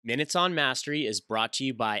Minutes on Mastery is brought to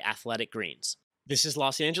you by Athletic Greens. This is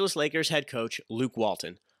Los Angeles Lakers head coach Luke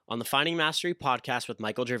Walton on the Finding Mastery podcast with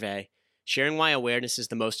Michael Gervais, sharing why awareness is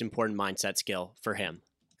the most important mindset skill for him.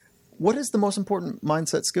 What is the most important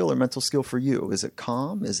mindset skill or mental skill for you? Is it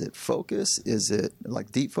calm? Is it focus? Is it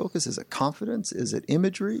like deep focus? Is it confidence? Is it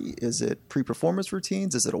imagery? Is it pre-performance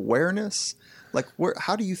routines? Is it awareness? Like,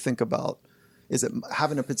 how do you think about, is it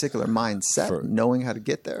having a particular mindset, knowing how to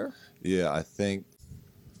get there? Yeah, I think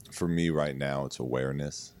for me right now, it's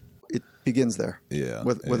awareness. It begins there. Yeah.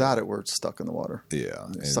 Without it, we're stuck in the water. Yeah.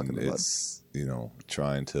 And stuck in the mud.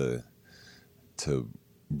 Trying to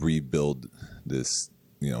rebuild this,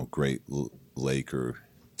 great Laker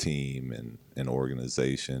team and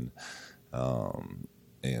organization,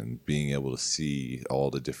 and being able to see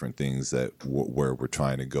all the different things that where we're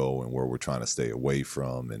trying to go and where we're trying to stay away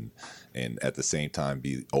from, and at the same time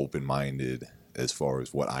be open-minded as far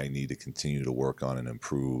as what I need to continue to work on and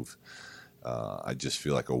improve. I just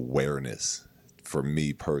feel like awareness for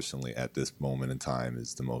me personally at this moment in time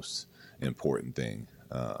is the most important thing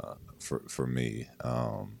for me.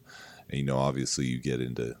 And, obviously you get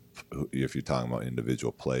into, if you're talking about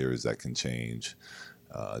individual players, that can change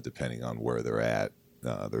depending on where they're at,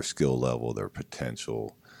 their skill level, their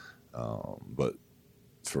potential. But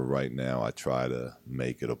for right now, I try to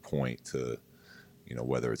make it a point to,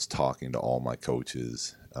 whether it's talking to all my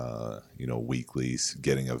coaches, weekly,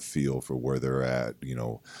 getting a feel for where they're at,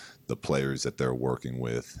 the players that they're working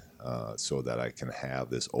with, so that I can have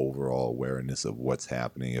this overall awareness of what's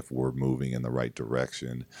happening, if we're moving in the right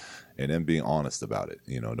direction, and then being honest about it.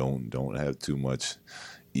 Don't have too much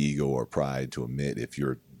ego or pride to admit if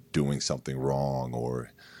you're doing something wrong,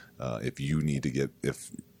 or if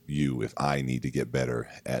I need to get better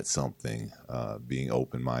at something, being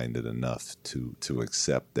open-minded enough to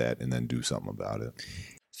accept that and then do something about it.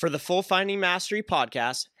 For the full Finding Mastery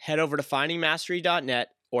podcast, head over to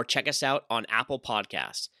findingmastery.net or check us out on Apple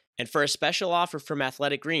Podcasts. And for a special offer from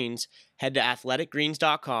Athletic Greens, head to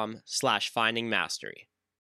athleticgreens.com/findingmastery.